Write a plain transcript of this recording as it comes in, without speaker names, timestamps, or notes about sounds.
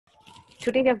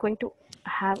today we are going to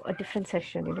have a different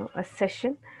session, a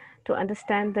session to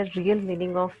understand the real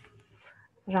meaning of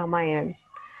Ramayana.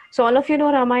 So all of you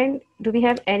know Ramayana. Do we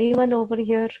have anyone over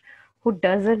here who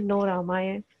doesn't know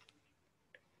Ramayana?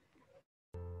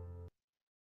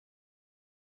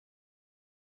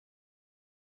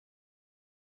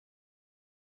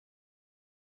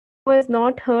 Who has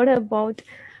not heard about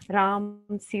Ram,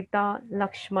 Sita,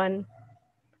 Lakshman,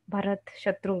 Bharat,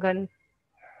 Shatrughan?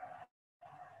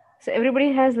 So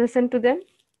everybody has listened to them?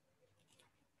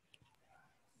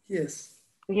 Yes.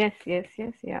 Yes,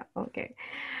 yeah, okay.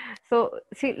 So,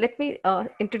 see, let me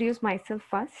introduce myself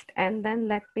first, and then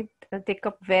let me take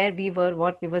up where we were,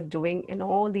 what we were doing in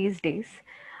all these days,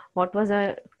 what was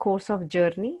our course of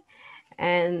journey,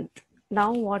 and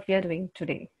now what we are doing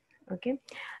today. Okay,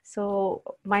 so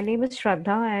my name is Shraddha,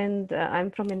 and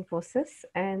I'm from Infosys,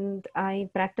 and I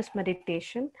practice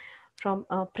meditation from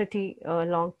a pretty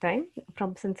long time,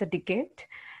 from since a decade.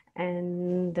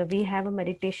 And we have a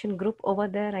meditation group over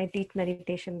there. I teach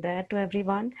meditation there to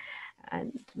everyone,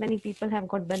 and many people have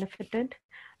got benefited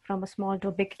from a small to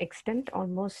a big extent,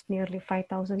 almost nearly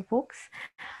 5,000 folks.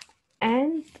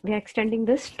 And we are extending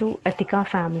this to Ethika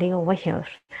family over here.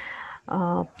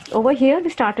 Over here, we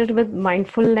started with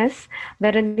mindfulness,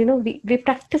 wherein we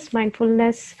practice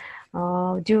mindfulness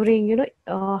during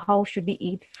how should we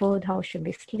eat food, how should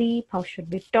we sleep, how should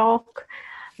we talk,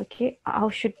 okay, how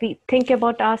should we think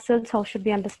about ourselves, how should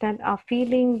we understand our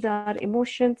feelings, our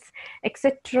emotions,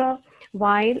 etc.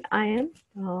 While I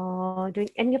am doing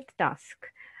any of the task.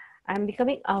 I'm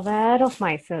becoming aware of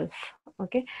myself.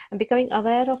 Okay, I'm becoming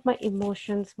aware of my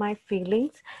emotions, my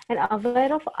feelings, and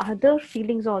aware of other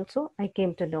feelings also. I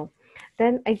came to know.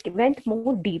 Then I went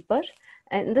more deeper,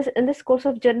 and in this course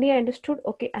of journey, I understood.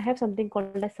 Okay, I have something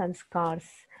called as sanskars.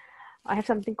 I have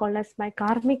something called as my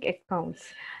karmic accounts,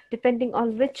 depending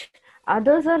on which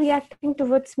others are reacting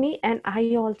towards me, and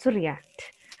I also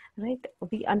react. Right?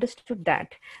 We understood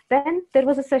that. Then there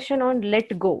was a session on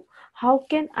let go. How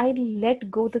can I let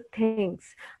go the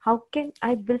things? How can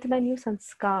I build my new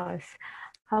sanskars?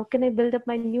 How can I build up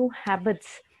my new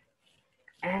habits?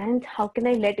 And how can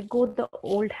I let go the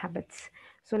old habits?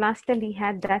 So last time we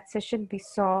had that session, we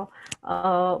saw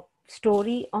a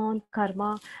story on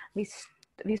karma. We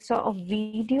saw a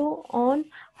video on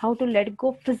how to let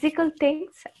go physical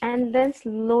things, and then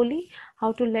slowly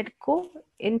how to let go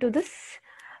into this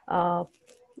uh,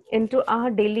 into our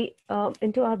daily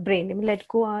into our brain. I mean, let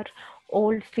go our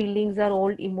old feelings, our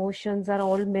old emotions, our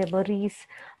old memories,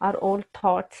 our old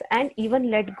thoughts, and even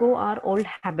let go our old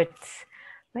habits,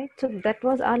 right? So that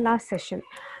was our last session.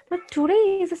 But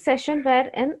today is a session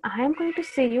wherein I am going to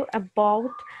say you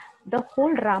about the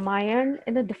whole Ramayana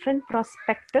in a different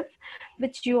perspective,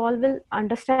 which you all will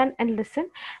understand and listen.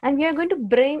 And we are going to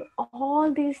bring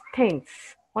all these things,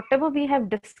 whatever we have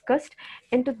discussed,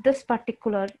 into this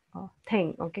particular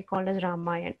thing, okay, called as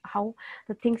Ramayana. How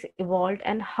the things evolved,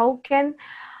 and how can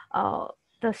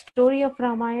the story of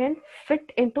Ramayana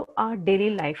fit into our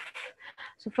daily life.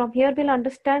 So from here we'll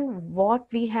understand what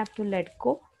we have to let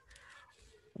go,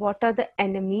 what are the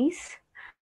enemies,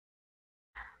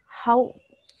 how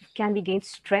can we gain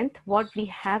strength, what we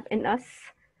have in us.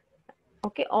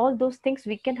 Okay, all those things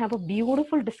we can have a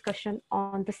beautiful discussion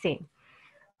on the same.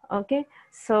 Okay,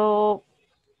 uh,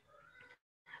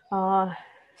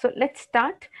 so let's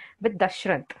start with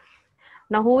Dashrath.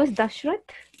 Now, who is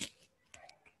Dashrath?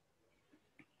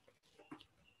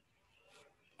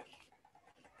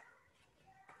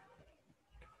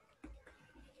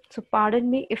 So pardon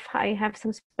me if I have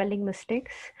some spelling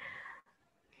mistakes.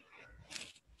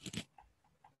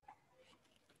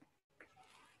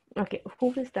 Okay,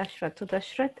 who is Dashrath? So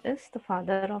Dashrath is the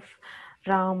father of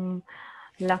Ram,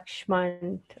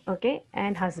 Lakshman, okay,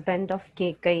 and husband of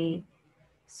Kekai,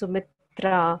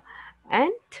 Sumitra,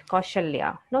 and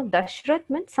Kaushalya. Now Dashrath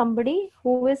means somebody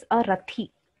who is a Rathi.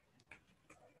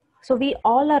 So we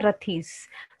all are Rathis.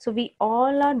 So we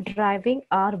all are driving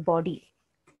our body.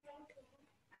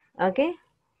 Okay,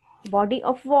 body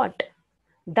of what?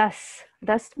 Thus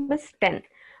means 10.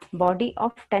 Body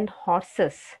of 10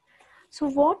 horses. So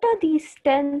what are these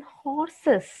 10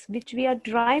 horses which we are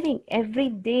driving every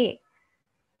day?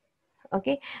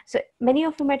 Okay, so many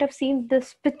of you might have seen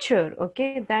this picture,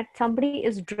 okay, that somebody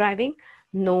is driving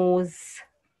nose,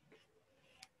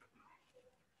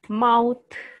 mouth,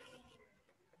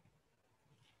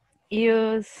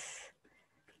 ears,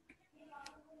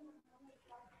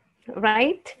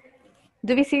 right?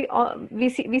 Do we see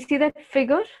we see that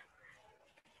figure?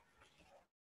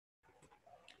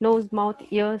 Nose, mouth,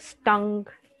 ears, tongue,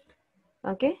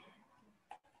 okay,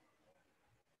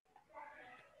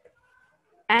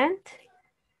 and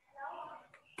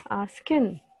our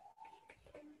skin,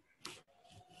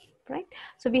 right?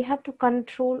 So we have to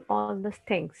control all these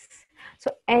things.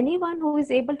 So anyone who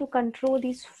is able to control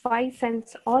these five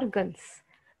sense organs,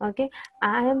 okay,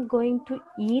 I am going to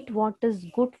eat what is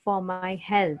good for my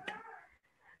health.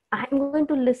 I'm going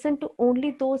to listen to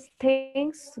only those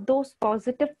things, those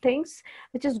positive things,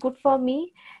 which is good for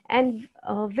me, and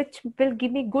which will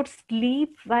give me good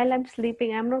sleep while I'm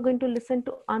sleeping. I'm not going to listen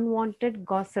to unwanted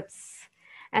gossips.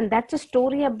 And that's a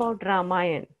story about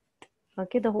Ramayana.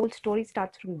 Okay, the whole story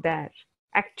starts from there,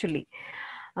 actually.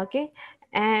 Okay,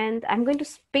 and I'm going to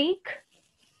speak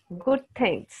good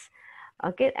things.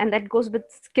 Okay, and that goes with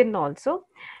skin also.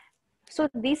 So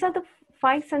these are the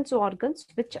five sense organs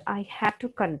which I have to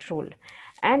control,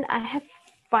 and I have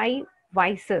five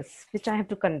vices which I have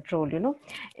to control.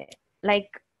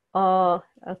 Like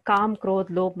calm, krodh,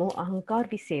 lobh, moh, ahankar.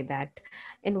 We say that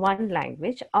in one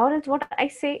language, or else what I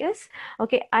say is,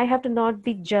 okay, I have to not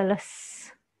be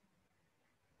jealous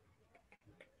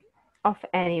of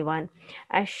anyone.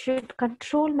 I should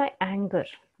control my anger.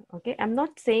 Okay, I'm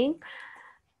not saying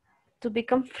to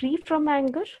become free from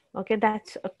anger. Okay,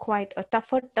 that's quite a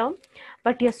tougher term,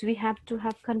 but yes, we have to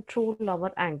have control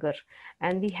our anger,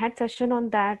 and we had session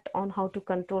on that, on how to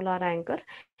control our anger,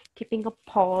 keeping a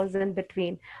pause in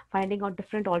between, finding out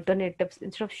different alternatives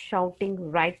instead of shouting,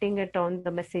 writing it on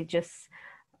the messages.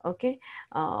 Okay,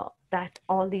 that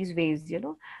all these ways,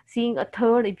 seeing a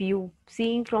third view,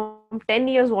 seeing from 10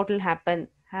 years what will happen,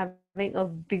 having a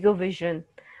bigger vision.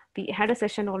 We had a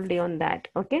session already on that.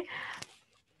 Okay,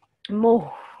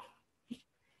 more.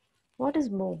 What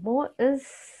is more? More is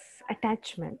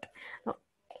attachment. Now,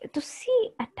 to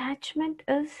see attachment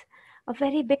is a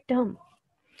very big term,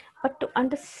 but to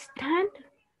understand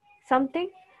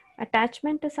something,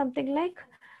 attachment is something like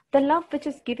the love which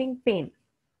is giving pain.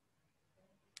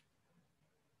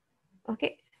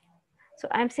 Okay, so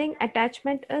I'm saying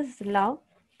attachment is love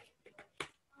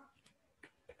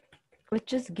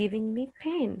which is giving me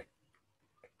pain.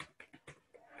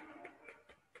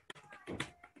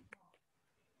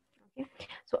 Okay,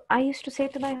 so I used to say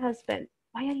to my husband,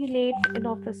 "Why are you late in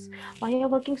office? Why are you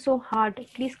working so hard?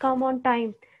 Please come on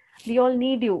time. We all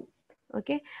need you."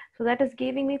 Okay, so that is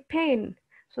giving me pain.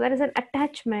 So that is an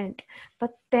attachment.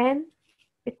 But then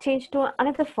it changed to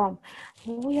another form.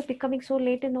 Oh, you're becoming so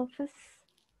late in office.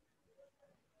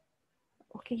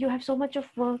 Okay, you have so much of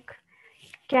work.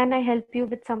 Can I help you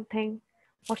with something?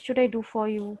 What should I do for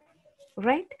you?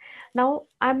 Right now,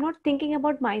 I'm not thinking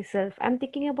about myself, I'm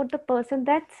thinking about the person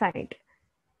that side.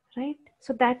 Right,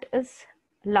 so that is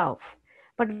love.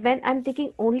 But when I'm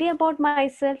thinking only about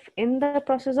myself in the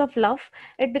process of love,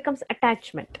 it becomes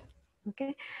attachment.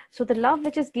 Okay, so the love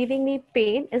which is giving me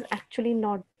pain is actually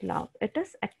not love, it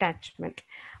is attachment.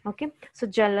 Okay, so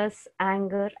jealous,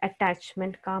 anger,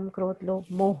 attachment, calm, krodh, lobh,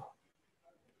 moh.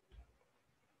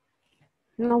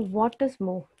 Now what is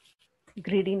moh?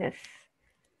 Greediness.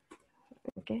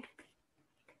 Okay,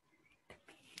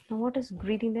 now what is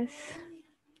greediness?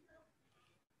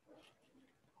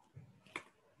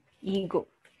 Ego.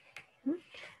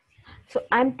 So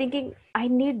I'm thinking, I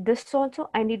need this also.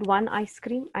 I need one ice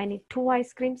cream. I need two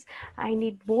ice creams. I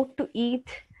need more to eat.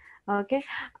 Okay.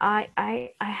 I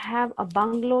have a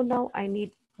bungalow now. I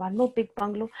need one more big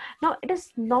bungalow. Now it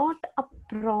is not a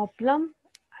problem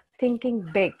thinking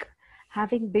big.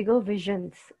 Having bigger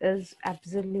visions is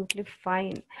absolutely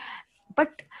fine.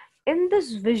 But in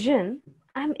this vision,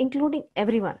 I'm including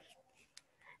everyone.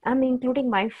 I'm including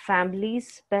my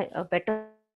family's better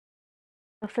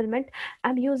fulfillment.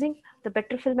 I'm using the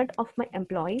better fulfillment of my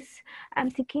employees.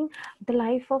 I'm thinking the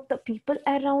life of the people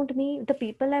around me, the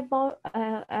people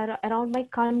around my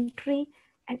country,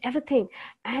 and everything.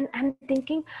 And I'm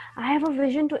thinking I have a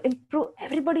vision to improve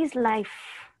everybody's life.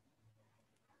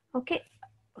 Okay,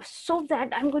 so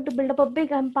that I'm going to build up a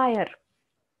big empire.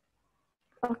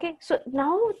 Okay, so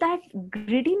now that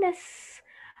greediness,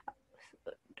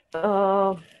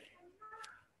 uh,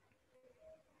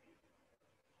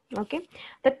 okay,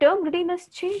 the term greediness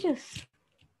changes.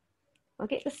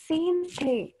 Okay, the same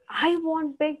thing. I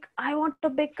want big, I want a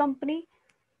big company.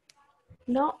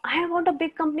 No, I want a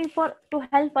big company for to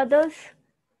help others,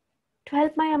 to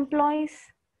help my employees.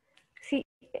 See,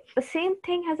 the same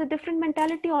thing has a different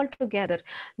mentality altogether.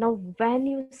 Now, when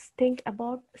you think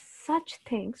about such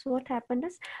things, what happened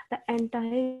is the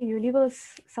entire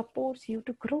universe supports you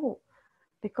to grow,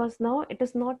 because now it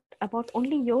is not about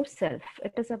only yourself,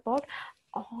 it is about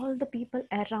all the people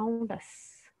around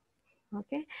us.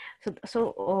 Okay,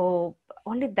 so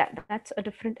only that's a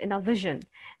different in a vision.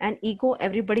 And ego,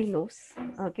 everybody knows,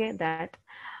 okay, that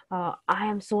I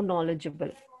am so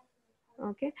knowledgeable.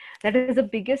 Okay, that is the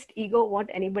biggest ego what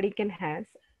anybody can has.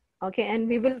 Okay, and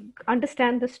we will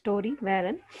understand the story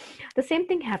wherein the same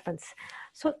thing happens.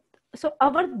 So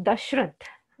our Dashrath,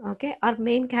 okay, our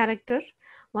main character,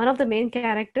 one of the main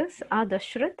characters, our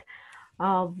Dashrath,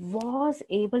 was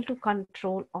able to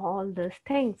control all these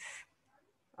things.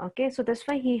 Okay, so that's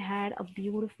why he had a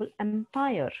beautiful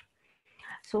empire.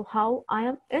 So how I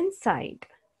am inside,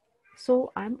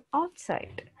 so I'm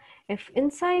outside. If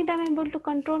inside I'm able to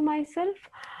control myself,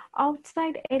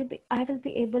 outside I will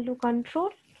be able to control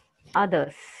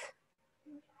others,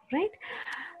 right?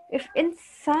 If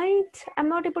inside I'm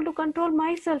not able to control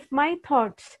myself, my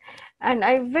thoughts, and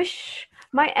I wish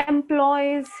my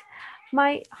employees,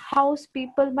 my house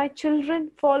people, my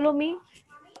children follow me,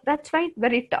 that's why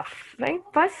very tough, right?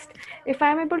 First, if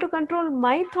I'm able to control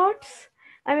my thoughts,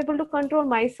 I'm able to control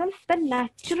myself, then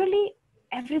naturally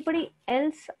everybody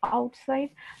else outside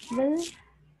will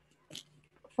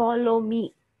follow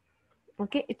me.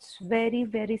 Okay, it's very,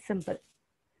 very simple.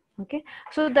 Okay,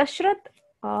 so Dashrath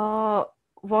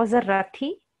was a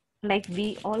Rathi, like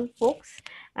we all folks,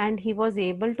 and he was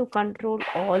able to control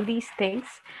all these things,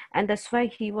 and that's why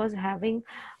he was having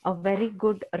a very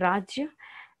good Rajya.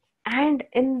 And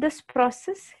in this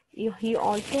process, he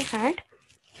also had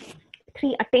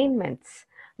three attainments.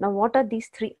 Now, what are these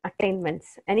three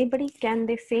attainments? Anybody, can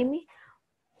they say me?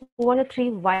 Who are the three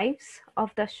wives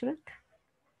of Dashrath?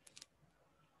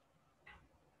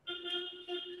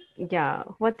 Yeah,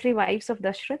 who are three wives of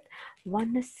Dashrath?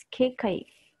 One is Kekai.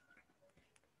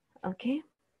 Okay,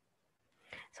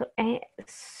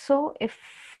 so if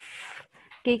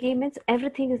KK means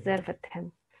everything is there with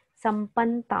him.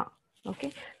 Sampanta.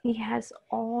 Okay, he has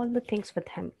all the things with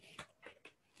him.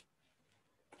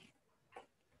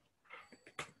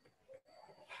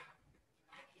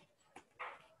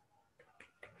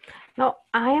 Now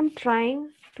I am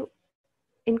trying to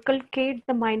inculcate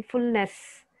the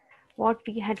mindfulness what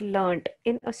we had learned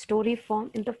in a story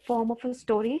form, in the form of a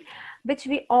story which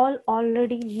we all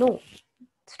already know.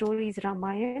 Story is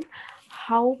Ramayana,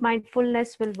 how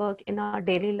mindfulness will work in our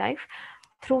daily life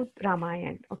through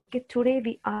Ramayana. Okay, today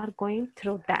we are going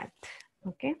through that.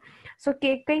 Okay, so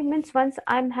KK means once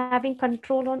I'm having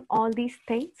control on all these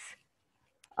things,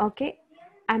 okay,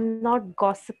 I'm not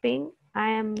gossiping, I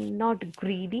am not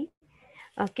greedy,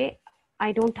 okay,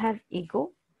 I don't have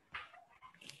ego.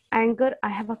 Anger, I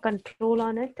have a control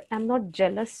on it. I'm not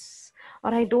jealous,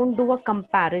 or I don't do a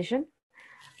comparison.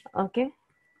 Okay,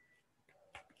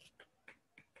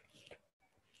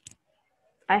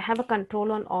 I have a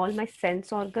control on all my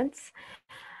sense organs.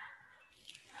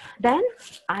 Then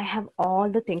I have all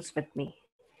the things with me.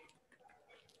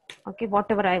 Okay,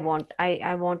 whatever I want.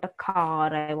 I want a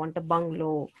car, I want a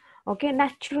bungalow. Okay,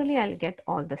 naturally I'll get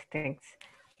all these things.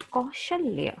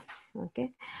 Kaushalya.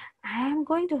 Okay, I am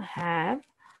going to have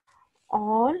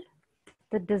all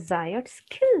the desired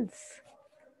skills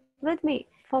with me.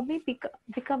 For me,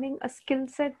 becoming a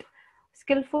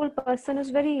skillful person is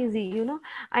very easy.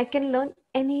 I can learn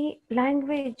any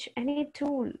language, any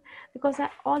tool, because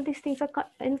all these things are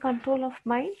in control of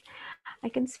mine. I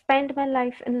can spend my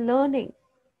life in learning.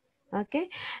 Okay,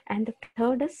 and the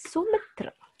third is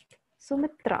Sumitra.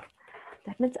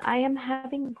 That means I am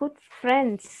having good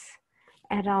friends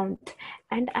around,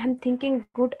 and I'm thinking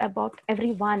good about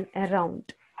everyone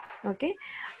around. Okay,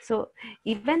 so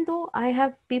even though I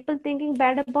have people thinking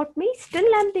bad about me, still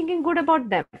I'm thinking good about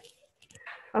them.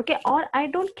 Okay, or I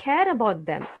don't care about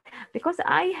them, because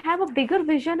I have a bigger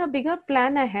vision, a bigger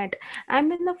plan ahead. I'm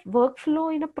in the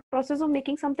workflow, in a process of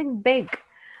making something big.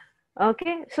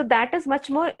 Okay, so that is much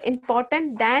more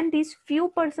important than these few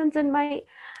persons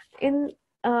in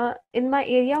in my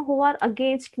area who are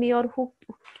against me, or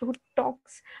who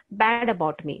talks bad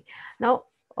about me. Now,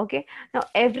 okay, now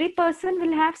every person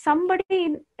will have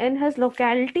somebody in his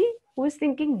locality who is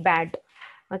thinking bad.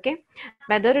 Okay,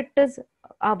 whether it is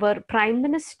our prime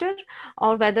minister,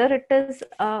 or whether it is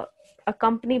a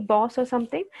company boss or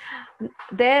something,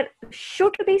 there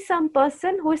should be some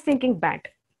person who is thinking bad.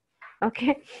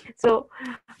 Okay, so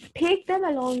take them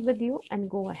along with you and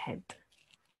go ahead,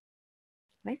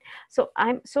 right? So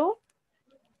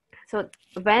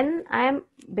when I'm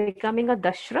becoming a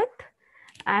Dashrath,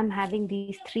 I'm having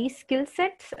these three skill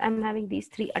sets, I'm having these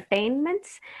three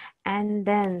attainments, and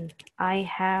then I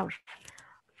have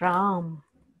Ram,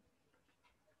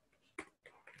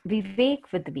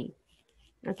 Vivek with me.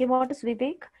 Okay, what is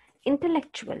Vivek?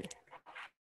 Intellectual.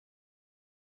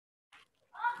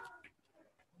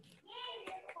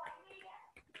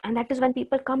 And that is when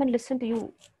people come and listen to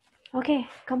you. Okay,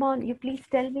 come on, you please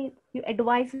tell me, you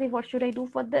advise me, what should I do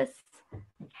for this?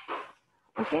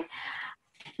 Okay,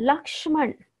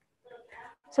 Lakshman.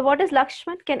 So what is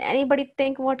Lakshman? Can anybody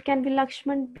think what can be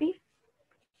Lakshman be?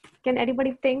 Can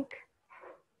anybody think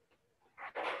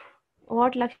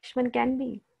what Lakshman can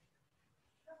be?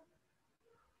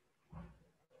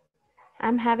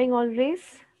 I'm having always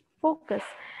focus.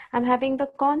 I'm having the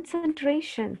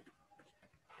concentration.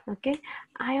 Okay.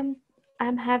 I'm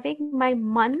having my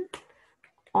man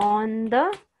on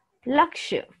the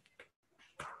lakshya.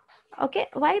 Okay.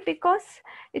 Why? Because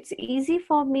it's easy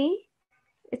for me.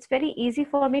 It's very easy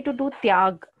for me to do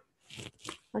tyag.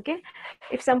 Okay.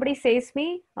 If somebody says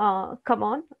me, come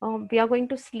on, we are going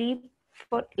to sleep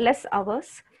for less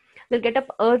hours. We'll get up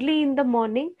early in the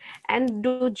morning and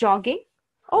do jogging.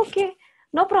 Okay,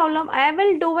 no problem. I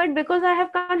will do it because I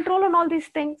have control on all these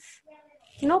things.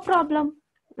 No problem.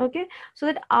 Okay, so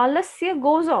that alasya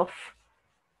goes off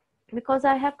because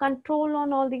I have control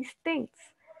on all these things.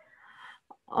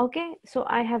 Okay, so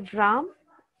I have Ram,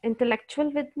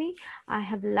 intellectual with me. I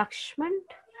have Lakshman.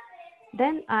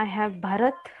 Then I have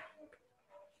Bharat.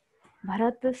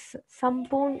 Bharat is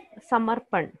Sampurn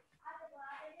Samarpan.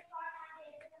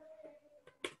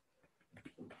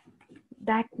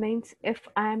 That means if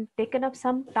I am taken up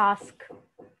some task,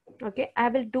 okay,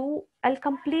 I'll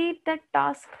complete that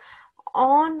task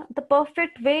on the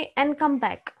perfect way and come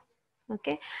back.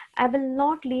 Okay, I will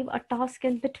not leave a task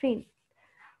in between.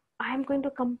 I am going to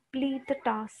complete the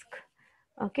task.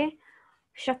 Okay,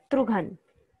 Shatrughan.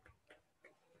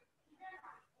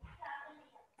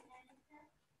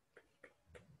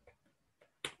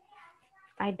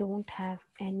 I don't have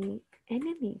any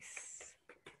enemies.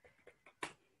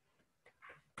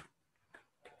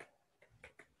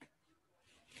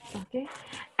 Okay,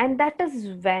 and that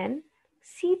is when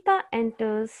Sita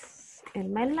enters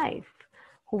in my life,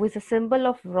 who is a symbol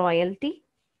of royalty,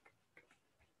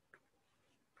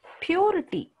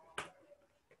 purity.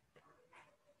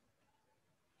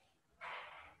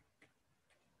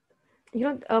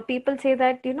 People say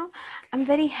that, I'm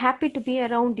very happy to be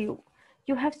around you.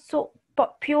 You have so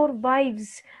pure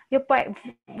vibes. Your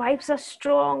vibes are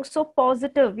strong, so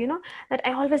positive, that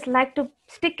I always like to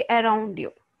stick around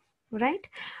you, right?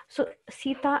 So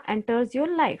Sita enters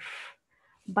your life,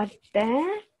 but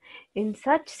then in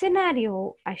such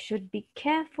scenario I should be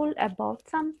careful about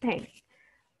something.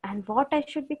 And what I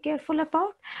should be careful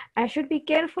about? I should be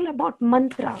careful about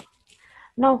mantra.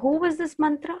 Now, who is this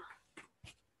mantra?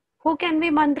 Who can be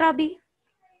mantra be?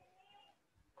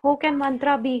 Who can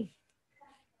mantra be?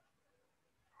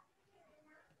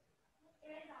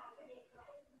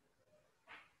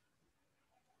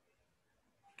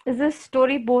 Is this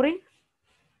story boring?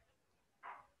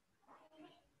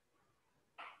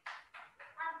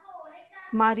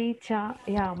 Maricha,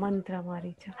 yeah, mantra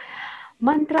Maricha.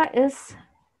 Mantra is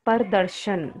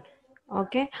pardarshan,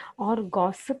 okay, or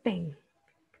gossiping,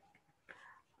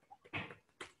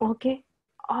 okay.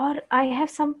 Or I have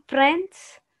some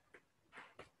friends,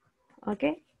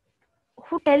 okay,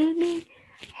 who tell me,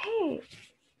 hey,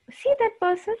 see that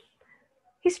person?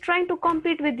 He's trying to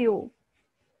compete with you.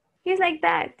 He's like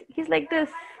that. He's like this.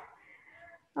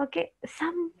 Okay,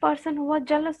 some person who are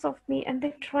jealous of me and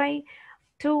they try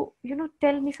to,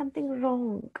 tell me something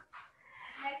wrong.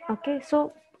 Okay,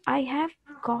 so I have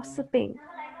gossiping.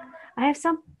 I have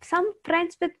some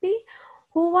friends with me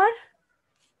who are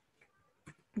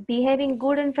behaving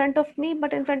good in front of me,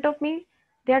 but in front of me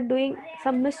they are doing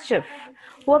some mischief.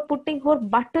 Who are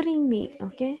buttering me.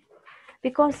 Okay,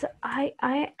 because I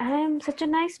am such a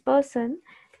nice person.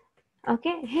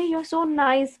 Okay, hey, you're so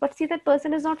nice, but see, that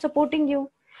person is not supporting you.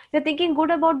 You're thinking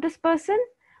good about this person,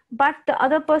 but the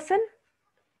other person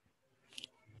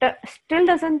still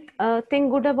doesn't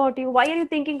think good about you. Why are you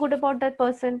thinking good about that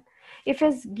person? If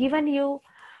he's given you,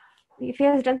 if he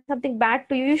has done something bad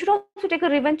to you, you should also take a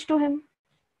revenge to him,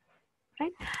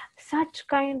 right? Such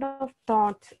kind of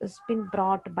thoughts has been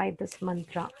brought by this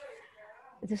mantra.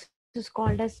 This is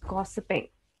called as gossiping.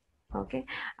 Okay,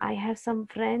 I have some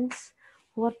friends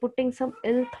who are putting some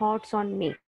ill thoughts on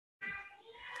me.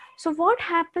 So what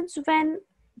happens when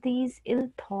these ill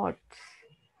thoughts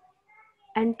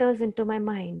enters into my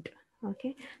mind?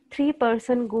 Okay,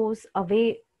 three-person goes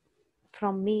away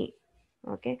from me.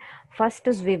 Okay, first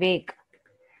is Vivek.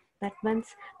 That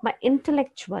means my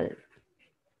intellectual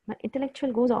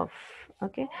goes off.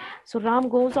 Okay, so Ram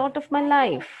goes out of my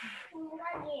life.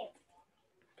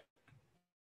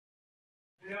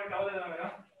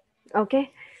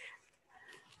 Okay,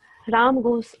 Ram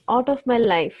goes out of my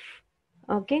life.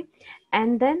 Okay,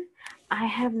 and then I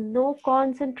have no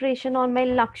concentration on my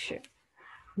Lakshya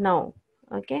now.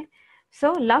 Okay,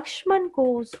 so Lakshman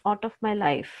goes out of my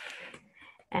life,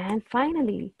 and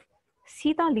finally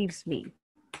Sita leaves me.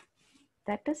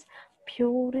 That is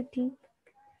purity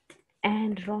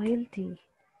and royalty.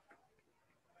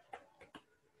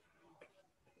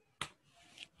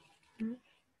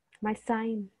 my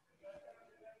sign,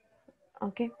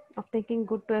 okay, of thinking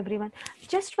good to everyone.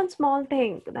 Just one small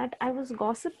thing, that I was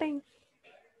gossiping.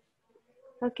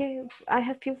 Okay, I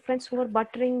have few friends who were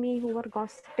buttering me, who were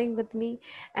gossiping with me,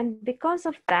 and because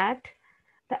of that,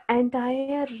 the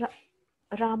entire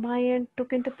Ramayana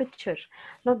took into picture.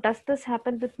 Now, does this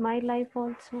happen with my life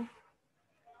also?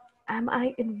 Am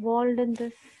I involved in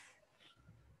this?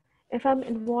 If I'm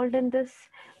involved in this,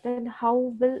 then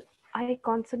how will I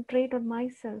concentrate on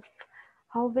myself?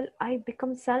 How will I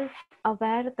become self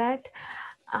aware that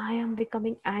I am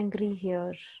becoming angry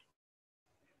here?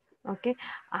 Okay,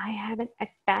 I have an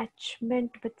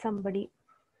attachment with somebody.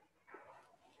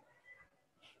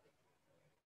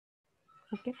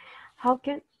 Okay, how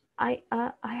can I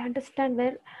understand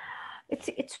where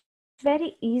it's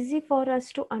very easy for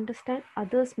us to understand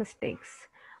others' mistakes,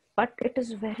 but it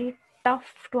is very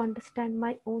tough to understand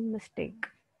my own mistake.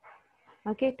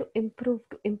 Okay, to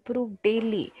improve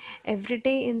daily. Every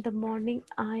day in the morning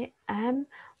I am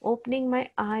opening my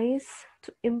eyes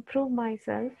to improve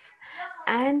myself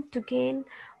and to gain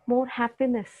more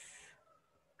happiness,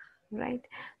 right?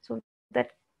 So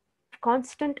that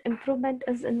constant improvement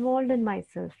is involved in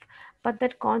myself, but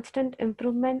that constant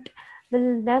improvement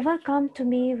will never come to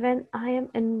me when I am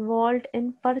involved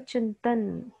in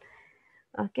parchintan.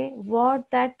 Okay, what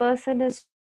that person is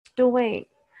doing,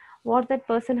 what that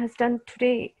person has done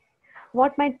today,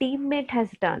 what my teammate has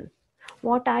done,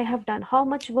 what I have done, how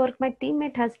much work my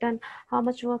teammate has done, how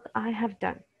much work I have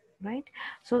done, right?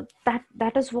 So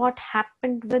that is what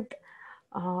happened with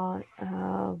our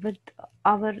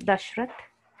Dashrath.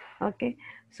 Okay,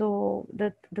 so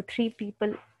the three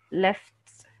people left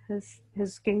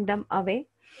his kingdom away,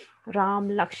 Ram,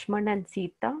 Lakshman, and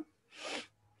Sita.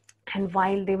 And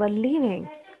while they were leaving,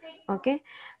 okay,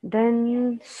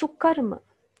 then Sukarma,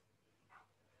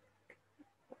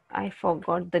 I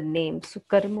forgot the name.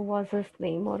 Sukarma was his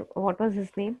name, or what was his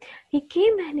name? He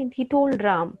came and he told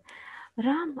Ram,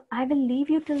 Ram, I will leave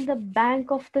you till the bank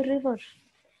of the river.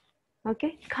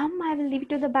 Okay, come, I will leave you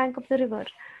to the bank of the river.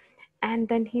 And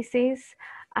then he says,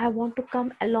 I want to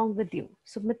come along with you.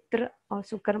 Sumitra or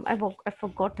Sukaram, I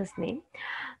forgot his name.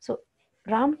 So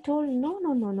Ram told, no,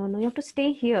 no, no, no, no, you have to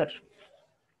stay here.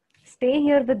 Stay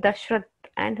here with Dashrath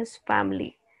and his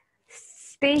family.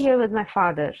 Stay here with my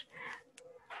father.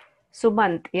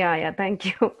 Sumant, yeah, thank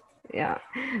you. Yeah,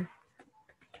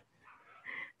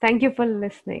 thank you for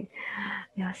listening.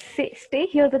 Yeah, stay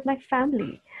here with my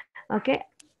family. Okay,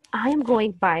 I am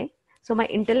going by. So my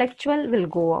intellectual will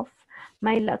go off.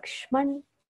 My Lakshman,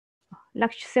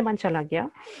 Laksh se man chala gaya.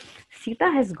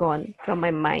 Sita has gone from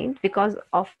my mind because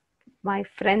of my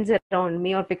friends around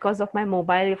me, or because of my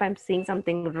mobile if I'm seeing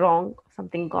something wrong,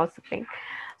 something gossiping.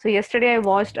 So yesterday I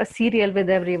watched a serial with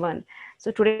everyone.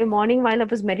 So today morning while I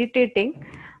was meditating,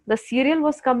 the serial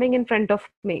was coming in front of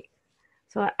me.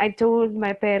 So I told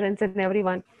my parents and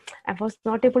everyone, I was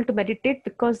not able to meditate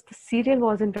because the serial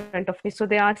was in front of me. So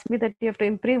they asked me that you have to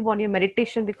improve on your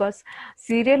meditation because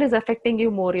serial is affecting you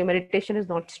more. Your meditation is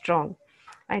not strong.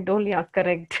 I told, yeah,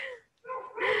 correct.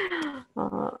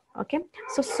 Okay.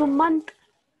 So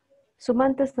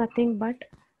Sumant is nothing but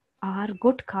our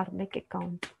good karmic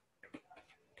account.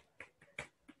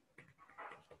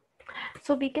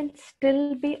 So we can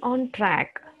still be on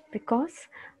track because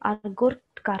our good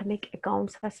karmic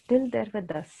accounts are still there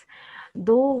with us.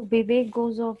 Though Vivek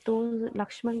goes off, though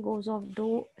Lakshman goes off,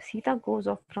 though Sita goes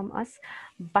off from us,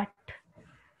 but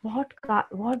what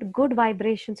good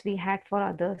vibrations we had for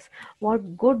others,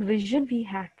 what good vision we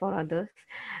had for others,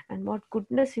 and what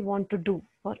goodness we want to do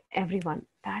for everyone,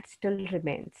 that still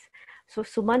remains. So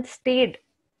Sumant stayed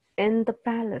in the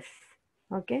palace,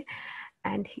 okay,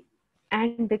 and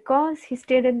because he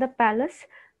stayed in the palace,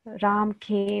 Ram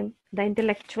came, the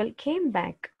intellectual came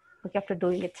back, okay, after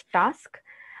doing its task,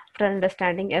 after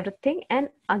understanding everything, and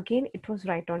again it was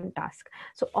right on task.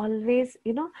 So always,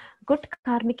 good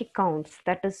karmic accounts,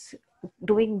 that is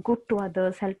doing good to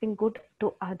others, helping good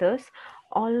to others,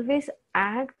 always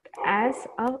act as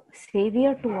a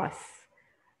savior to us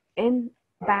in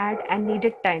bad and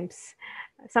needed times.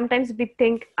 Sometimes we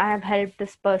think, I have helped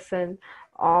this person,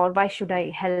 or why should I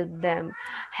help them?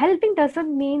 Helping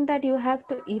doesn't mean that you have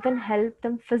to even help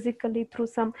them physically through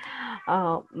some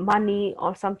money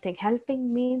or something.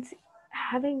 Helping means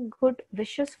having good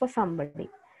wishes for somebody.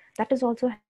 That is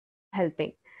also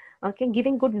helping. Okay,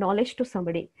 giving good knowledge to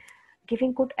somebody,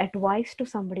 giving good advice to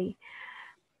somebody,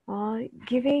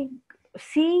 giving,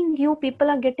 seeing you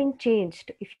people are getting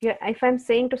changed. If I'm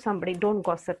saying to somebody, don't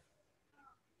gossip,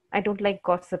 I don't like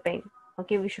gossiping,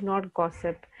 okay, we should not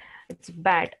gossip, it's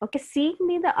bad. Okay, seeing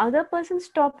me, the other person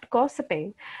stopped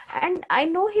gossiping, and I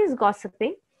know he's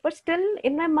gossiping, But still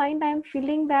in my mind, I'm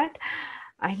feeling that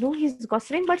I know he's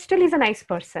gossiping, but still he's a nice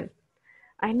person.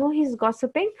 I know he's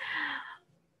gossiping,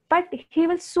 but he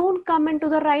will soon come into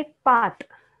the right path.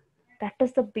 That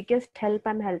is the biggest help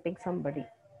I'm helping somebody.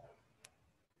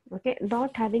 Okay,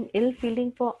 not having ill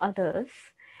feeling for others,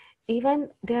 even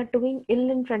they are doing ill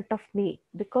in front of me,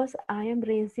 because I am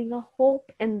raising a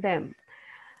hope in them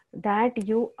that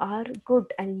you are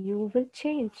good and you will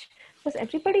change, because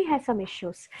everybody has some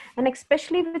issues, and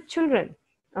especially with children.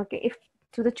 Okay, if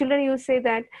to the children you say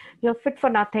that you're fit for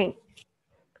nothing,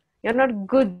 you're not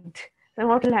good, then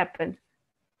what will happen?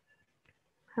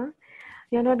 Huh?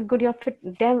 You're not good, you're fit.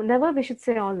 Never we should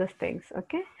say all those things.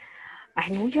 Okay, I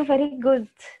know you're very good,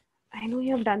 I know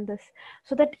you have done this.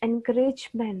 So that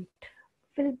encouragement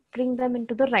will bring them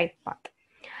into the right path.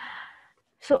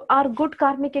 So our good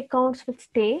karmic accounts will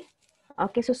stay.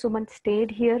 Okay, so Suman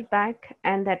stayed here back,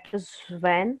 and that is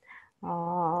when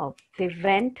they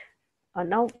went.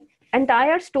 Now,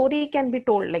 entire story can be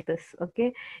told like this.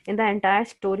 Okay, in the entire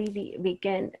story, we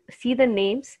can see the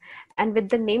names, and with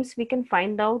the names, we can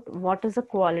find out what is the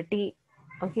quality.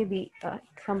 Okay,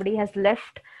 somebody has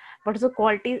left. What is the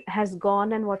quality has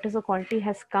gone, and what is the quality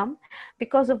has come,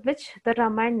 because of which the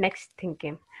Ramayana next thing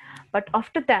came. But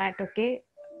after that, okay,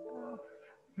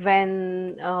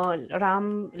 when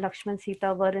Ram, Lakshman,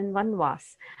 Sita were in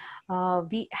Vanvas,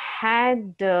 we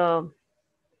had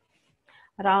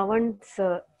Ravan's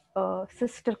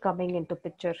sister coming into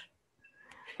picture.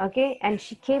 Okay, and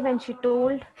she came and she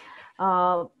told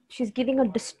she's giving a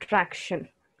distraction.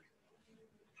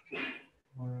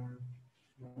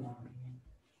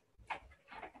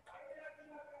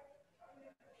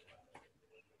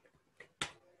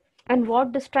 And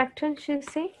what distraction she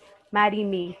say? Marry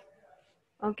me.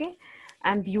 Okay,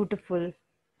 I'm beautiful.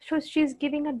 So she's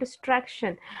giving a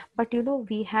distraction. But you know,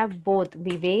 we have both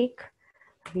Vivek,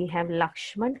 we have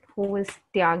Lakshman, who is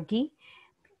Tyagi,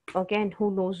 okay, and who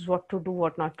knows what to do,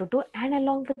 what not to do, and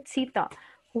along with Sita,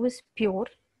 who is pure,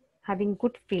 having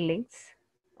good feelings,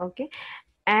 okay,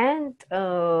 and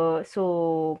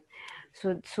so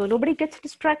nobody gets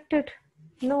distracted.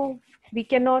 No, we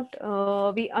cannot.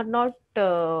 We are not.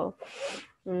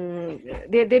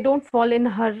 They don't fall in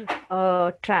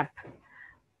her trap.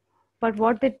 But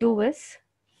what they do is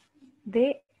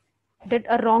they did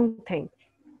a wrong thing.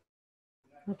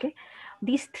 Okay,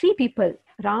 these three people,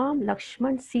 Ram,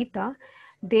 Lakshman, Sita,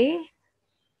 they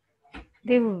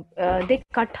they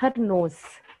cut her nose.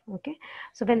 Okay,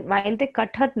 so while they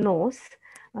cut her nose,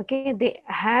 okay, they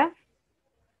have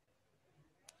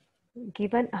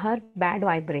given her bad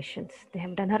vibrations, they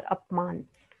have done her apman,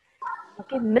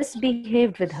 okay,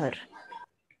 misbehaved with her.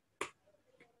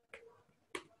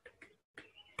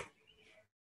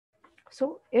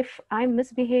 So if I'm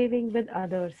misbehaving with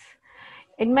others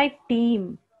in my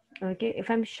team, okay,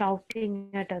 if I'm shouting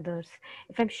at others,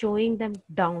 if I'm showing them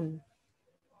down,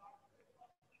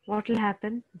 what will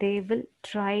happen? They will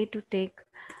try to take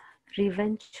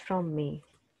revenge from me.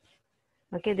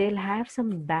 Okay, they'll have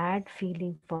some bad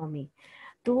feeling for me.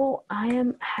 Though I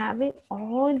am having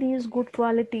all these good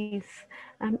qualities,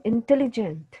 I'm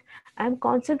intelligent, I'm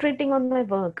concentrating on my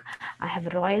work, I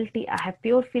have royalty, I have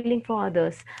pure feeling for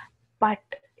others. But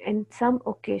in some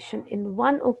occasion, in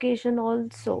one occasion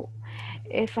also,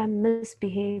 if I'm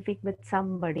misbehaving with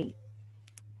somebody,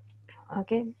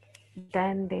 okay,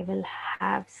 then they will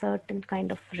have certain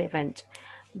kind of revenge,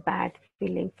 bad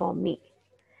feeling for me.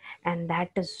 And that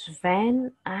is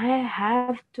when I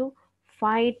have to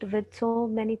fight with so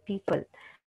many people.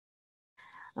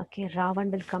 Okay,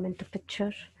 Ravan will come into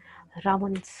picture,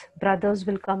 Ravan's brothers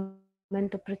will come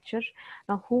into picture.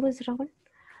 Now who is Ravan?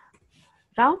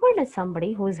 Ravan is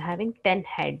somebody who is having 10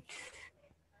 heads.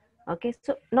 Okay,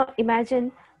 so now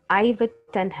imagine I with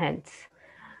 10 heads.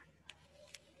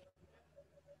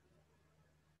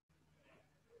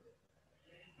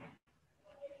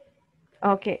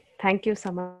 Okay, thank you,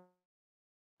 Samant.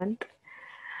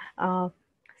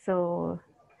 So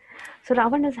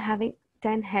Ravan is having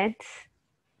 10 heads.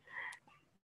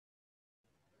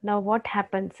 Now what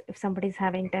happens if somebody is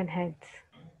having 10 heads?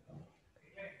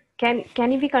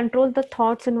 Can we control the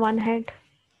thoughts in one head?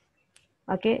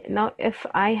 Okay, now if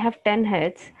I have 10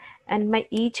 heads and my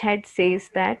each head says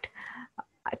that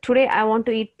today I want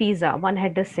to eat pizza, one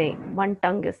head is saying, one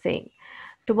tongue is saying.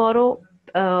 Tomorrow,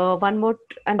 one more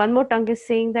tongue is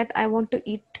saying that I want to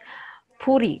eat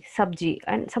puri, sabji,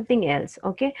 and something else.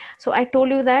 Okay, so I told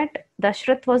you that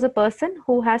Dashrath was a person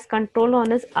who has control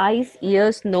on his eyes,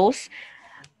 ears, nose,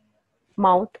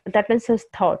 mouth. That means his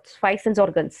thoughts, five sense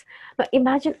organs. Now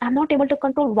imagine I'm not able to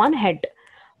control one head.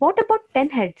 What about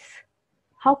 10 heads?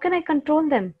 How can I control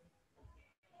them?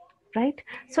 right?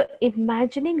 So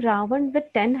imagining Ravan with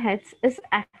 10 heads is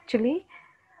actually,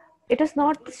 it is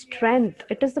not the strength,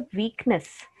 it is the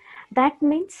weakness. That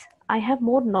means I have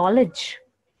more knowledge.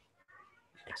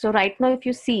 So right now, if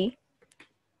you see,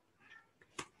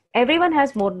 everyone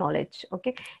has more knowledge.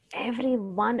 Okay,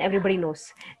 everybody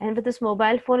knows. And with this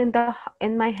mobile phone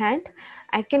in my hand,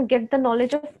 I can get the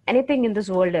knowledge of anything in this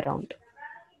world around.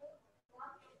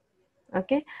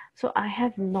 Okay, so I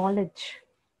have knowledge.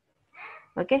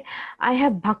 Okay, I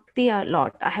have bhakti a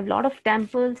lot. I have a lot of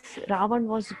temples. Ravan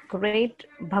was great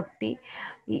bhakti.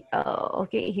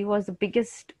 Okay, he was the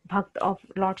biggest bhakt of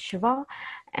Lord Shiva.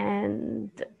 And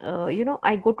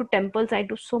I go to temples, I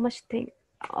do so much thing.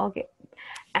 Okay,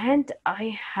 and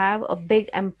I have a big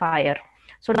empire.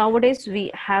 So nowadays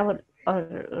we have a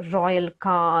royal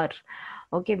car.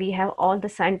 Okay, we have all the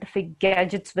scientific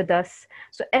gadgets with us.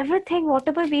 So everything,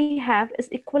 whatever we have, is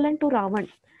equivalent to Ravan,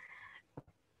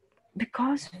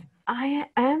 because I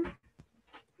am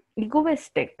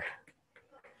egoistic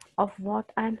of what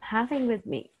I'm having with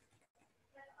me.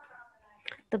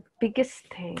 The biggest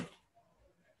thing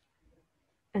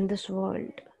in this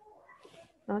world.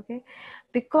 Okay,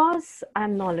 because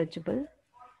I'm knowledgeable.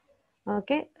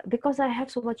 Okay, because I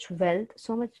have so much wealth,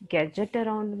 so much gadget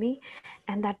around me,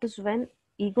 and that is when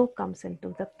ego comes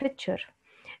into the picture.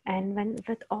 And when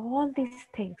with all these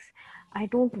things, I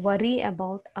don't worry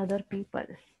about other people.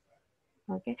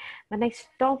 Okay, when I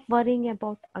stop worrying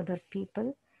about other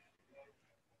people,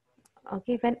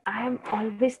 okay, when I am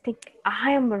always think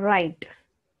I am right,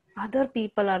 other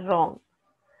people are wrong.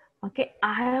 Okay,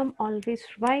 I am always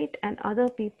right and other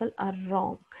people are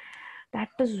wrong. That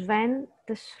is when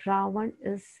this Ravan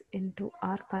is into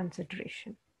our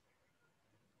consideration.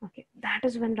 Okay, that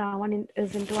is when Ravan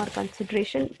is into our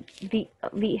consideration.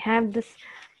 We have this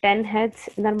 10 heads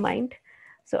in our mind.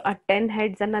 So our 10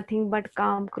 heads are nothing but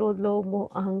Kam, Krodh, Lobh,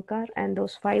 Moh, Ahankar, and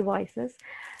those 5 voices.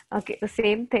 Okay, the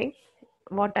same thing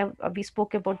what we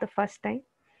spoke about the first time.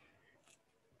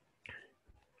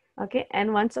 Okay,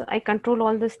 and once I control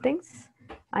all these things,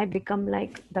 I become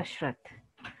like Dashrath.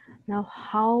 Now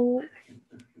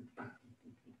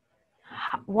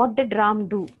what did Ram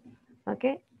do?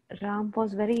 Okay, Ram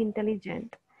was very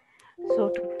intelligent. So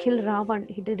to kill Ravan,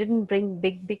 he didn't bring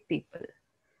big people.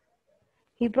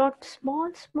 He brought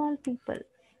small people.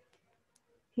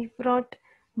 He brought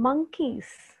monkeys.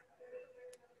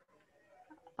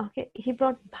 Okay, he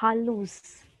brought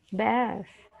bhalus, bears,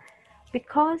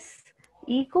 because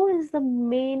ego is the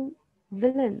main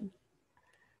villain,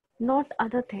 not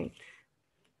other things.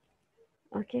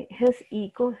 Okay, his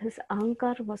ego, his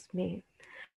ahankar was main.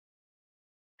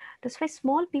 That's why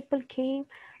small people came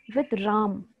with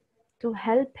Ram to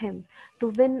help him to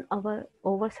win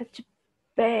over such a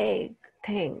big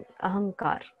thing,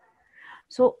 ahankar.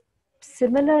 So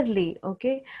similarly,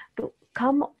 okay, to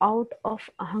come out of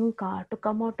ahankar, to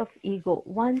come out of ego,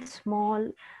 one small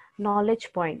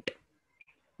knowledge point,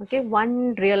 okay,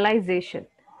 one realization,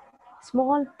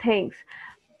 small things,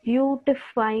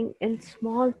 beautifying in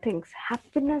small things,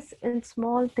 happiness in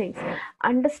small things,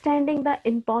 understanding the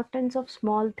importance of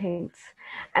small things.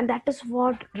 And that is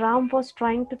what Ram was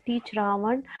trying to teach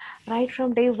Ravan right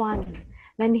from day one,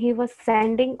 when he was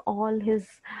sending all his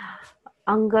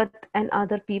Angat and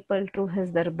other people to his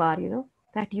darbar,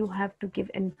 that you have to give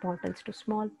importance to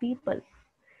small people,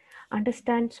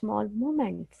 understand small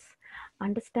moments,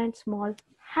 understand small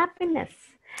happiness.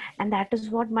 And that is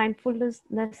what mindfulness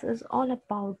is all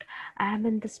about. I am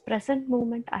in this present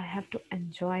moment, I have to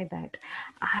enjoy that.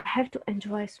 I have to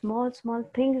enjoy small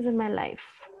things in my life.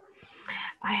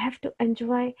 I have to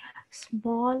enjoy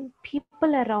small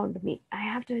people around me. I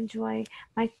have to enjoy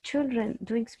my children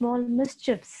doing small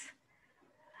mischiefs.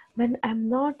 When I'm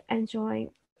not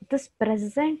enjoying this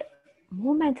present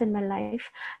moments in my life,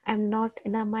 I'm not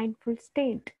in a mindful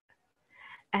state.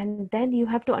 And then you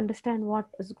have to understand what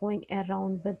is going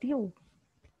around with you,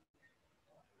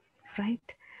 right?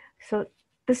 So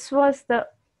this was the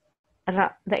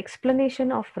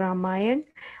explanation of Ramayan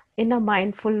in a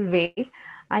mindful way.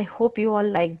 I hope you all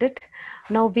liked it.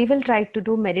 Now we will try to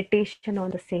do meditation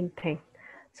on the same thing.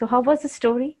 So how was the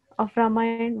story of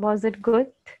Ramayan? Was it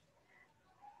good?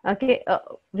 Okay,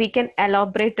 we can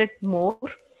elaborate it more.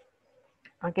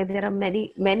 Okay, there are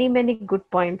many good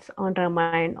points on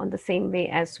Ramayana on the same way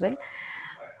as well.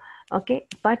 Okay,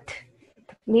 but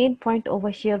the main point over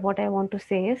here, what I want to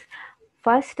say is,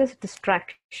 first is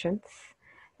distractions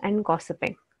and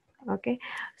gossiping. Okay,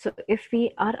 so if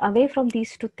we are away from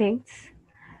these two things,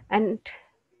 and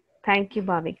thank you,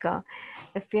 Bhavika.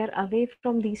 If we are away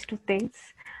from these two things,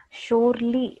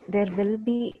 surely there will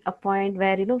be a point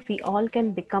where we all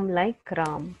can become like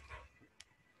Ram.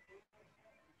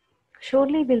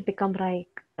 surely we'll become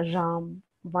like Ram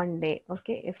one day,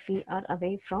 okay, if we are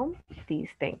away from these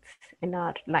things in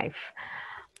our life.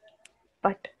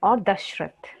 But or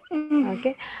Dashrath,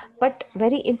 okay. But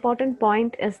very important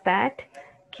point is that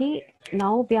ki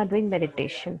now we are doing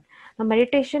meditation. Now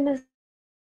meditation is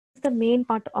the main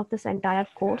part of this entire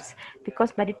course,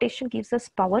 because meditation gives us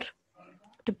power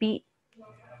to be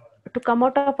to come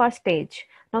out of our stage.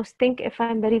 Now think, if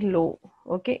I'm very low,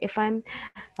 okay, if I'm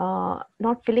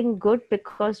not feeling good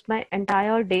because my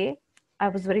entire day I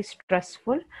was very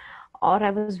stressful, or I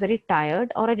was very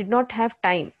tired, or I did not have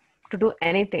time to do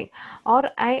anything, or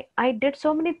I did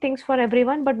so many things for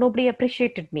everyone but nobody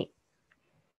appreciated me,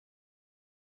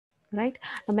 right?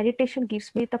 The meditation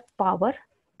gives me the power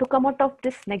to come out of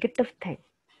this negative thing.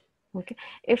 Okay,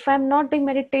 if I'm not doing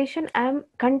meditation, I'm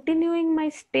continuing my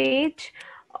stage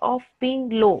of being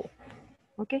low.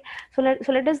 Okay, so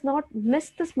let us not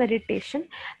miss this meditation.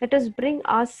 Let us bring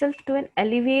ourselves to an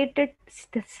elevated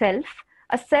self,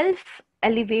 a self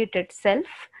elevated self,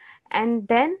 and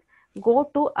then go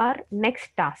to our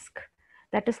next task.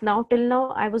 That is, now till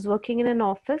now I was working in an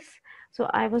office, so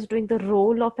I was doing the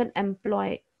role of an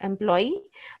employee,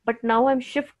 but now I'm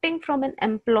shifting from an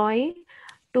employee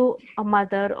to a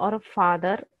mother or a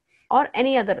father, or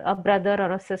any other, a brother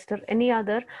or a sister, any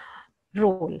other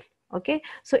role. Okay,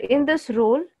 so in this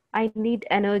role I need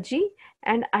energy,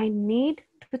 and I need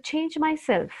to change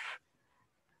myself,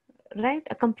 right?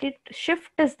 A complete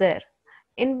shift is there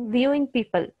in viewing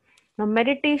people. Now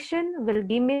meditation will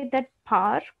give me that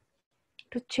power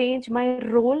to change my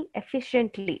role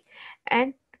efficiently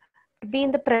and to be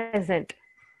in the present.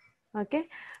 Okay,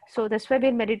 so that's why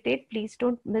we meditate. Please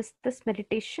don't miss this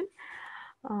meditation.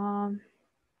 um,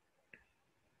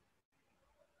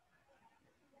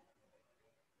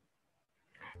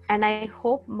 and I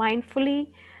hope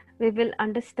mindfully we will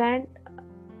understand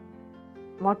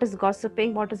what is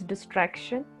gossiping, what is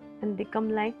distraction, and become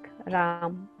like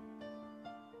Ram.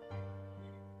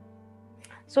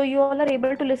 So you all are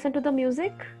able to listen to the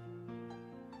music?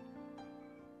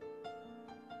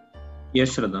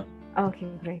 Yes, Shraddha. Okay,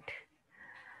 great.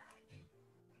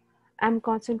 I'm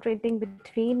concentrating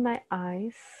between my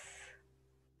eyes,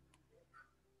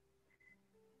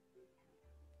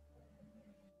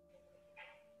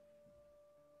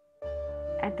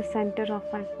 at the center of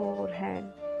my forehead,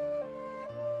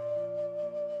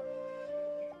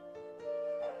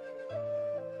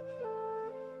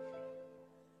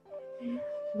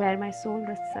 where my soul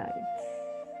resides.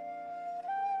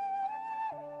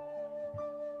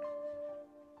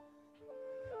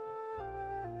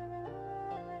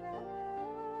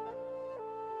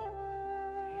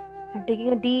 I'm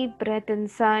taking a deep breath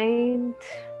inside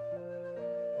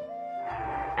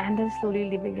and then slowly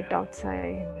leaving it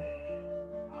outside.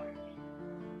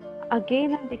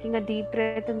 Again, I'm taking a deep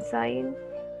breath inside,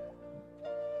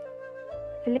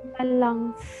 filling my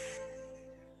lungs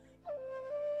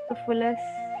to fullest,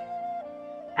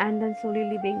 and then slowly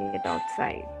leaving it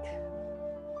outside.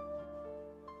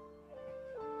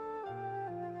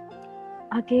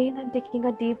 Again, I'm taking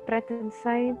a deep breath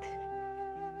inside,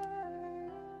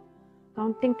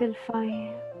 counting till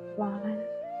 5. 1,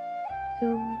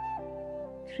 2,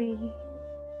 3,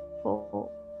 4,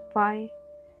 5,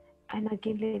 and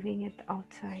again leaving it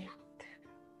outside.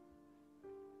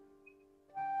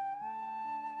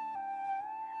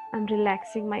 I'm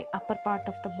relaxing my upper part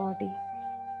of the body.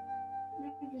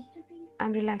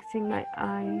 I'm relaxing my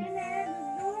eyes,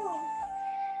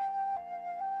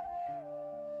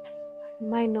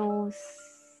 my nose,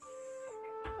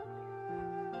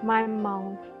 my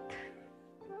mouth,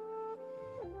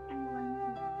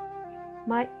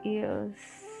 my ears,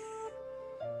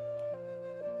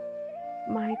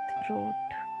 my throat,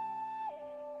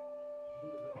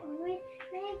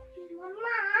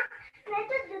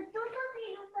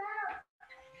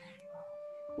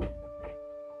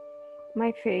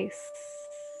 my face,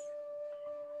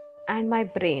 and my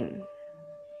brain.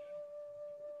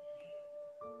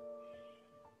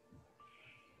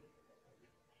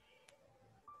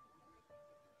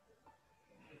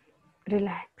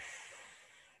 Relax,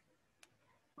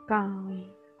 calm,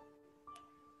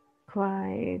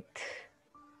 quiet.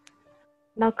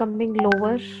 Now coming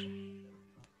lower,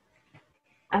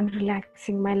 I'm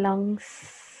relaxing my lungs,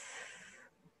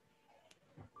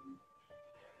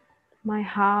 my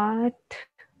heart,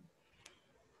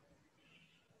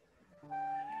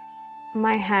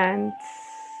 my hands,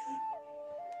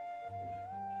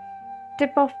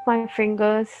 tip of my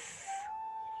fingers.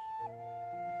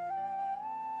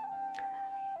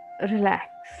 Relax,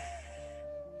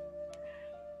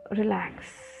 relax,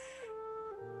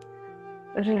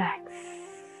 relax.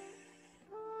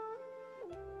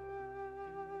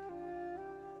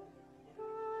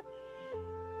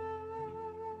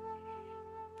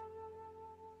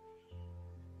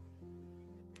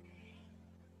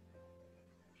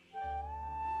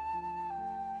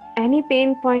 Any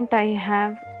pain point I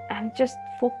have, I'm just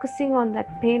focusing on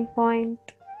that pain point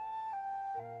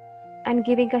and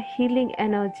giving a healing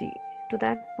energy to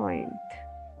that point.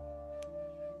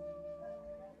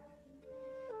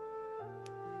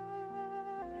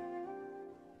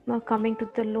 Now coming to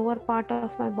the lower part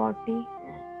of my body,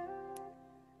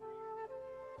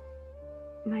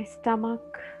 my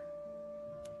stomach,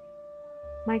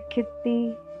 my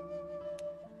kidney,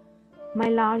 my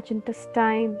large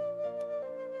intestine,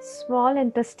 small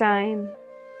intestine,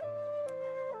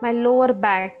 my lower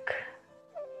back,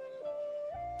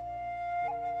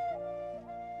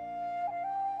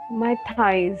 my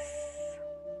thighs,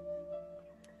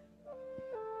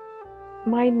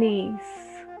 my knees,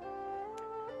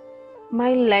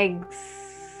 my legs,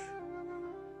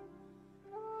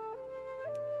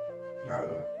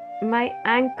 my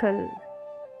ankle,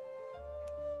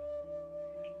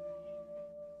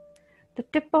 the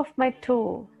tip of my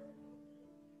toe.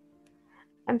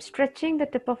 I'm stretching the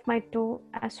tip of my toe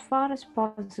as far as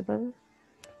possible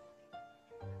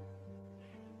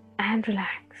and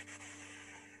relax,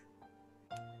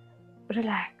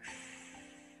 relax,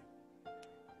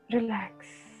 relax.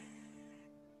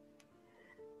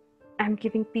 I'm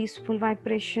giving peaceful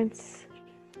vibrations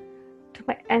to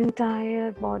my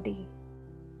entire body,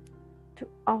 to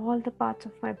all the parts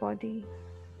of my body.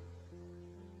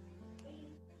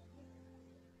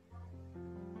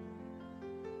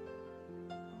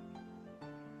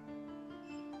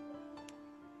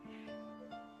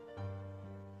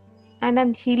 And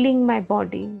I'm healing my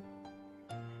body.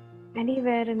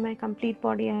 Anywhere in my complete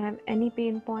body I have any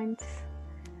pain points,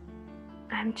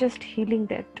 I'm just healing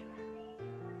that.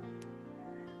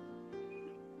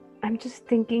 I'm just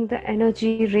thinking the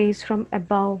energy rays from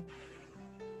above,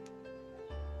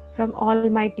 from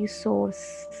Almighty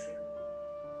Source,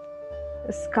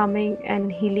 is coming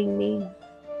and healing me.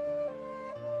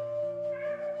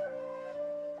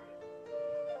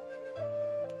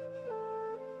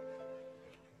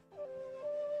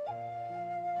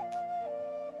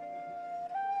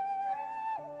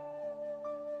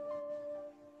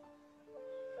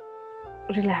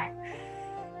 Relax,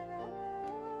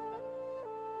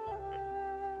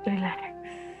 relax.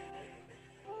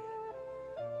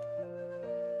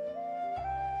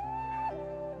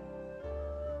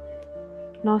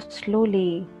 Now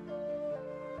slowly,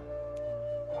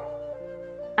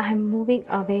 I'm moving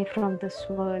away from this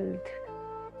world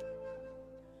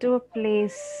to a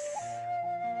place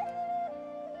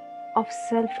of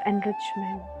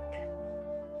self-enrichment,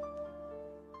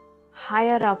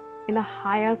 higher up in a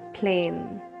higher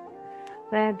plane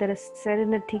where there is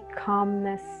serenity,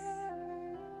 calmness,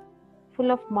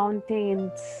 full of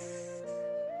mountains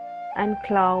and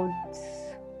clouds.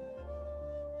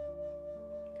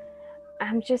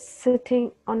 I'm just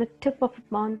sitting on a tip of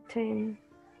a mountain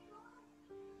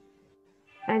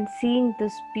and seeing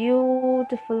these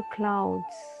beautiful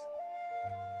clouds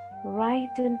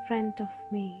right in front of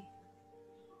me.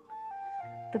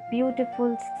 The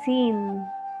beautiful scene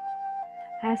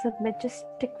has a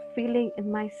majestic feeling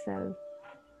in myself,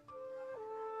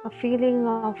 a feeling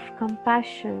of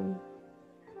compassion,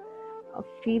 a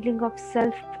feeling of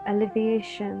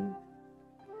self-elevation,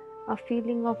 a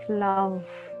feeling of love,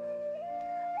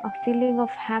 a feeling of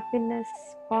happiness,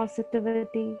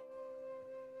 positivity,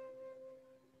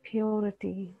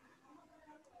 purity,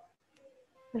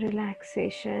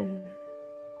 relaxation.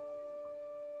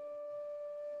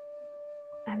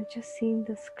 I'm just seeing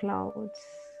these clouds,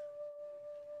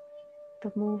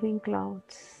 the moving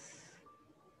clouds.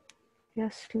 They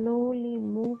are slowly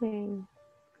moving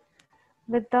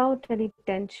without any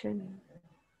tension,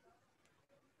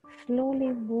 slowly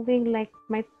moving like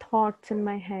my thoughts in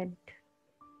my head.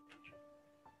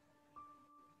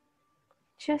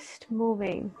 Just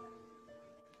moving,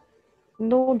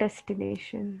 no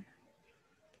destination.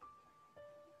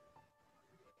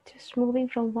 Just moving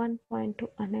from one point to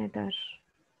another.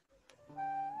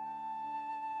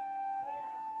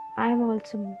 I'm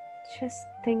also just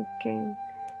thinking,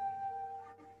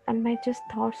 and my just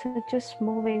thoughts are just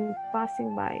moving,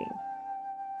 passing by.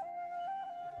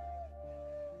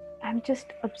 I'm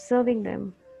just observing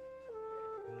them.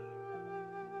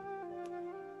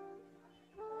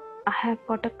 I have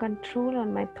got a control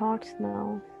on my thoughts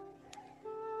now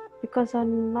because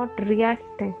I'm not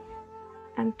reacting.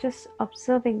 I'm just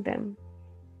observing them.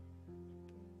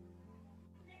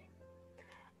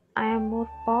 I am more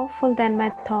powerful than my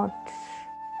thoughts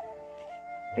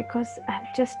because I'm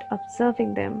just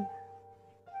observing them.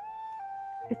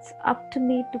 It's up to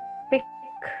me to pick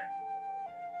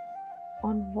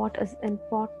on what is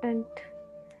important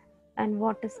and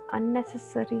what is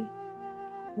unnecessary,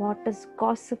 what is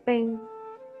gossiping,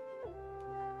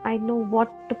 I know what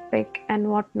to pick and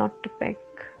what not to pick.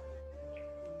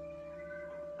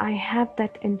 I have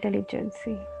that intelligence.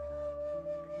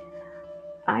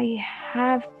 I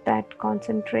have that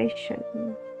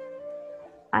concentration.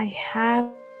 I have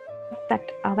that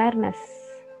awareness.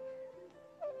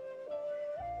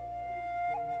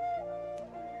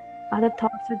 Other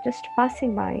thoughts are just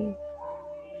passing by,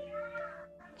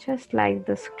 just like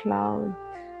this cloud.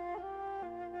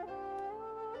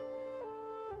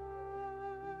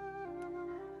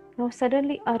 Now,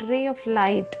 suddenly, a ray of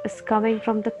light is coming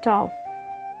from the top.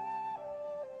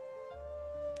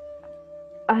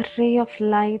 A ray of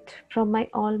light from my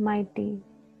Almighty.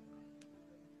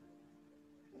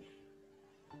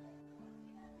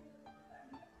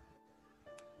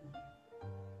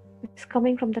 It's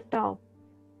coming from the top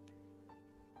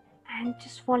and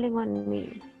just falling on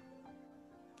me.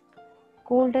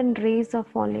 Golden rays are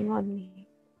falling on me.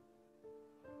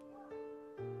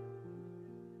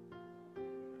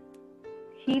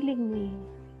 Healing me.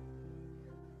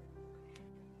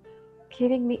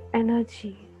 Giving me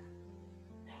energy.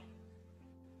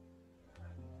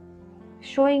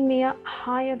 Showing me a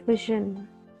higher vision,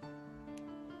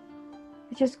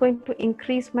 which is going to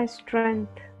increase my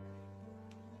strength.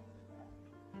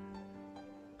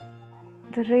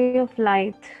 The ray of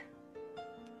light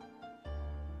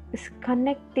is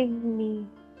connecting me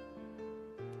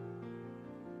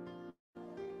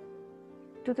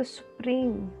to the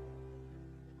Supreme.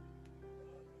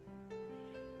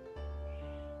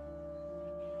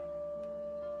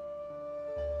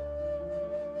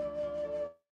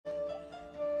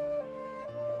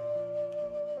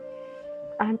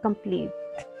 I am complete.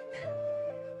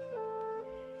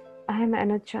 I am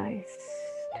energized.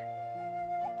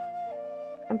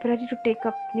 I'm ready to take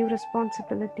up new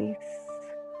responsibilities.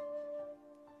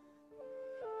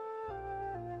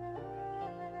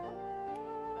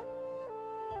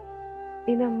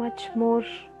 In a much more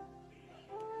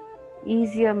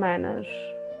easier manner,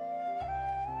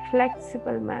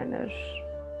 flexible manner.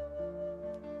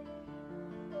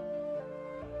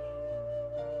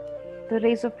 The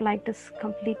rays of light is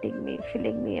completing me,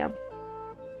 filling me up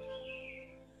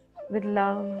with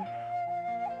love,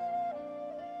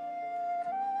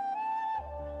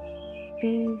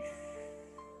 peace,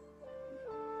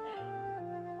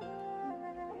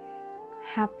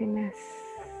 happiness,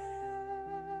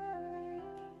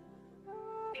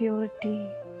 purity,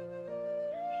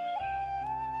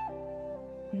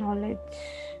 knowledge.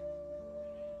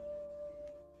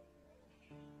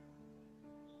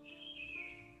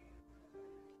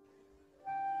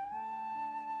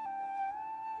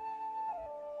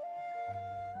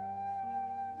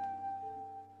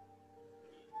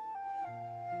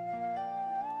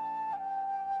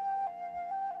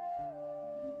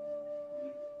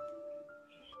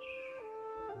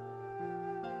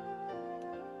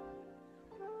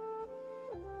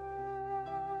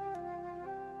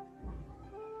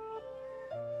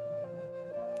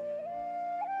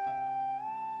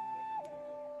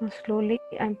 Now slowly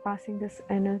I'm passing this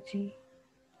energy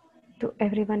to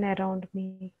everyone around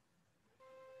me,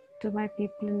 to my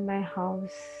people in my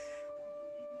house,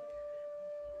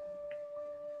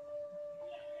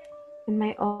 in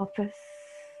my office,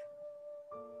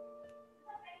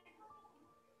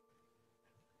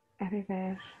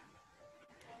 everywhere.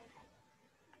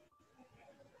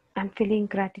 I'm feeling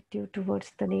gratitude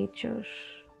towards the nature.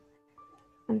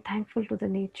 I'm thankful to the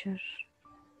nature,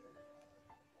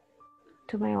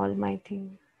 to my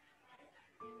Almighty,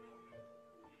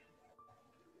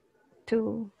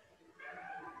 to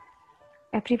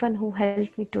everyone who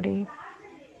helped me today.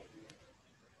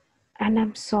 And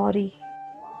I'm sorry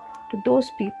to those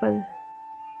people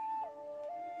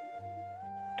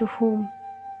to whom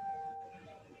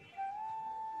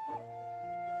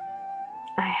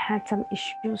I had some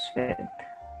issues with.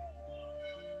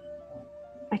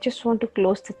 I just want to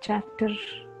close the chapter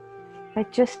by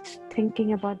just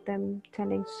thinking about them,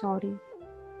 telling sorry,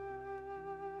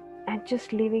 and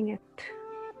just leaving it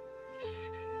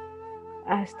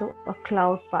as though a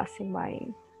cloud passing by.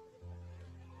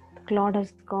 The cloud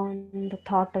has gone, the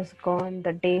thought has gone,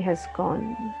 the day has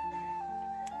gone.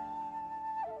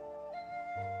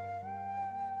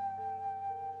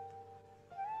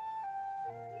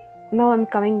 Now I'm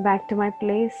coming back to my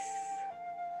place,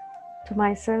 to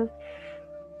myself,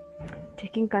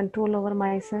 taking control over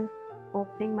myself,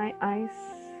 opening my eyes,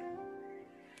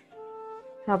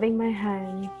 rubbing my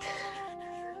hand,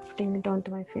 putting it onto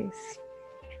my face.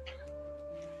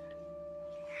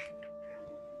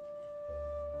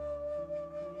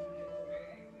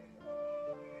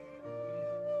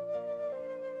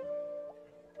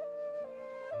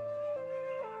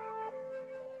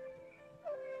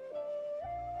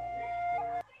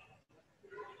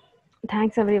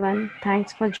 Thanks, everyone.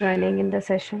 Thanks for joining in the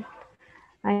session.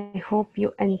 I hope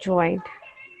you enjoyed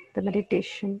the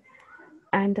meditation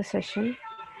and the session.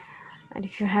 And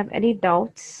if you have any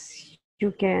doubts,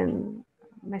 you can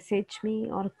message me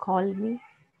or call me.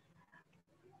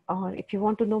 Or if you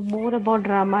want to know more about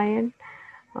Ramayan,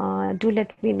 do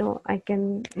let me know. I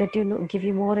can let you know, give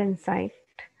you more insight.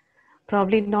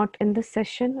 Probably not in this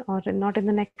session or not in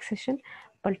the next session,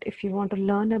 but if you want to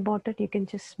learn about it, you can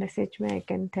just message me. I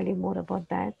can tell you more about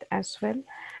that as well.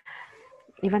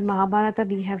 Even Mahabharata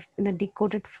we have in a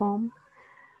decoded form.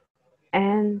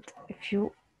 And if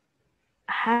you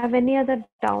have any other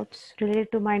doubts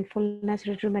related to mindfulness,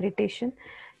 related to meditation,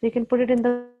 you can put it in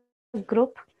the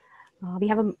group. We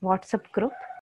have a WhatsApp group.